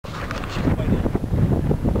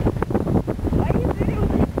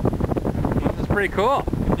pretty cool.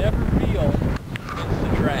 Never reel against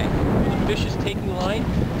the drag. When the fish is taking line,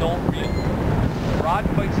 don't reel. The rod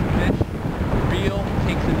bites the fish, the reel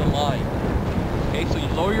takes in the line. Okay, so you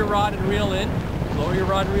lower your rod and reel in,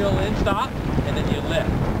 stop, and then you lift.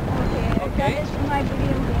 Okay, that is my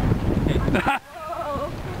video game. Okay.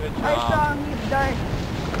 Oh, Good job. I saw him use dart.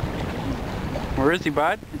 Where is he,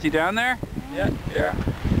 bud? Is he down there? Yeah.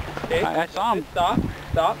 Okay. I saw him.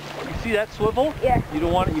 Stop. You see that swivel? Yeah. You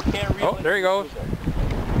don't want it. You can't reel. Oh, there he goes.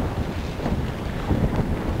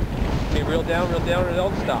 Okay, reel down, and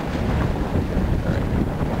don't stop.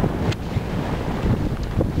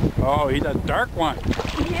 Oh, he's a dark one.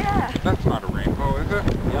 Yeah. That's not a rainbow, is it?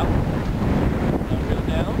 Yep. Now reel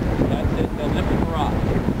down. That's it. Now lift the rod.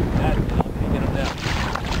 That's it. Okay, get him down.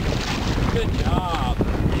 Good job.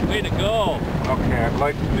 Way to go. Okay, I'd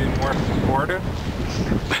like to be more supportive.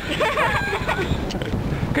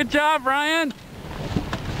 Good job, Ryan.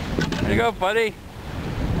 There you go, buddy.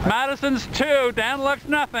 Madison's 2. Dan looks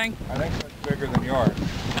nothing. I think that's bigger than yours.